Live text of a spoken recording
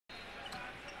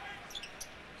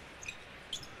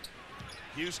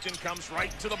Houston comes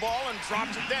right to the ball and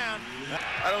drops it down.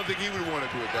 I don't think he would want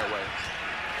to do it that way.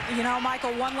 You know,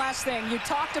 Michael, one last thing. You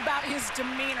talked about his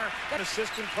demeanor. An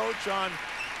assistant coach on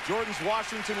Jordan's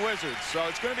Washington Wizards. So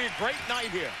it's going to be a great night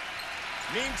here.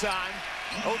 Meantime,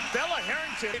 Odella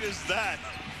Harrington is that.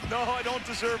 No, I don't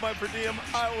deserve my per diem.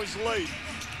 I was late.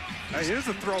 Hey, here's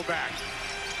a throwback.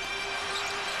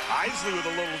 Eisley with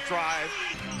a little drive.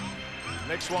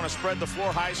 Knicks want to spread the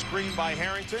floor. High screen by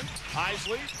Harrington.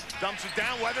 Eisley dumps it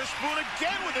down. Weatherspoon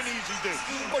again with an easy deuce.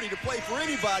 To play for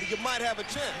anybody, you might have a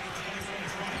chance.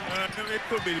 It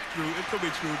could be true. It could be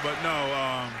true, but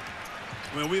no.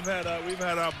 When we've had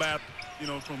our battle, you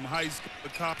know, from high school to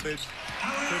college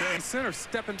to the center,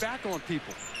 stepping back on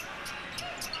people.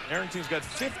 Harrington's got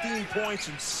 15 points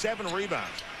and 7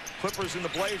 rebounds. Clippers and the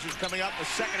Blazers coming up in the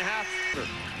second half.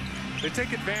 They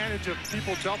take advantage of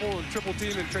people double and triple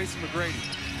team and Tracy McGrady.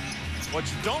 What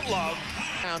you don't love,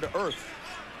 down to earth.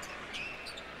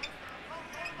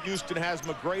 Houston has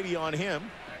McGrady on him.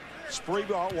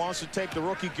 Spreeball wants to take the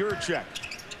rookie Gurchek.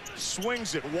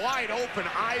 Swings it wide open.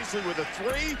 Eisley with a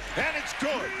 3, and it's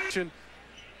good.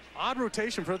 Odd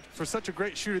rotation for such a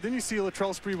great shooter. Then you see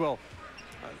Latrell Sprewell.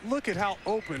 Look at how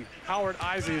open Howard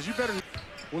Eisley is. You better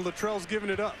when Latrell's giving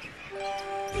it up.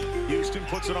 Houston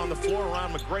puts it on the floor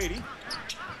around McGrady.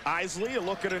 Eisley, a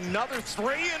look at another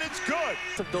 3, and it's good.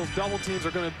 Those double teams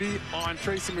are going to be on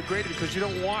Tracy McGrady because you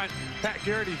don't want Pat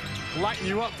Garrity lighting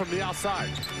you up from the outside.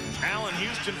 Allen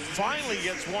Houston finally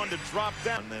gets one to drop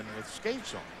down, and then with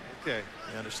skates on. Okay,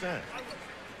 you understand.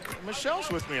 Michelle's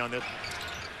with me on this.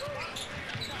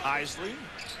 Eisley.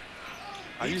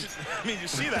 I mean, you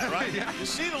see that, right? Yeah. You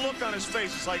see the look on his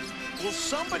face. It's like, will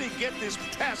somebody get this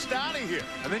pest out of here?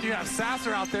 And then you have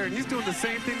Sasser out there, and he's doing the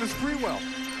same thing to Sprewell.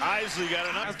 Eisley got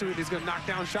enough. He's going to knock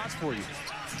down shots for you.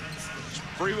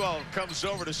 Sprewell comes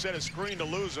over to set a screen to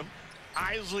lose him.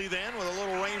 Eisley then with a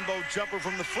little rainbow jumper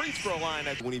from the free throw line.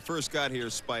 When he first got here,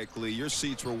 Spike Lee, your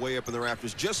seats were way up in the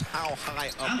rafters. Just how high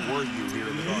up were you here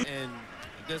in the dark? And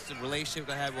just the relationship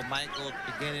I had with Michael,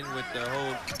 beginning with the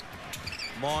whole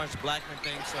Morris Blackman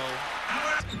thing, so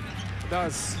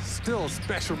that's still a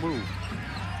special move.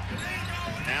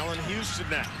 Allen Houston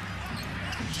now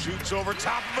shoots over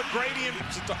top of McGrady and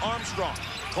puts it to Armstrong.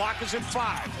 Clock is at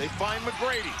 5. They find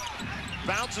McGrady.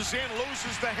 Bounces in,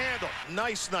 loses the handle.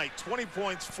 Nice night. 20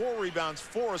 points, 4 rebounds,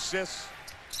 4 assists.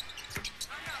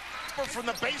 From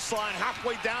the baseline,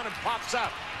 halfway down and pops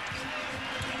out.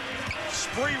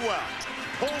 Sprewell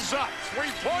pulls up.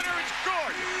 3-pointer, it's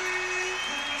good.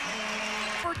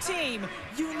 For team,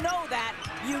 you know that,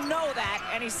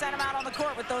 and he sent him out on the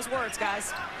court with those words,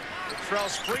 guys. Latrell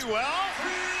Sprewell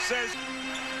says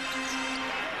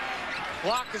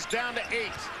clock is down to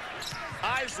 8.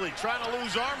 Eisley trying to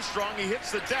lose Armstrong. He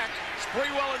hits the deck.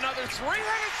 Sprewell another 3, and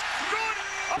it's good.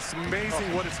 It's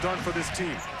amazing what it's done for this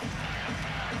team.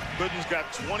 Gooden's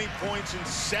got 20 points and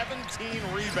 17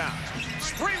 rebounds.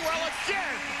 Sprewell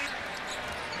again.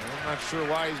 I'm not sure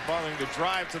why he's bothering to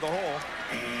drive to the hole.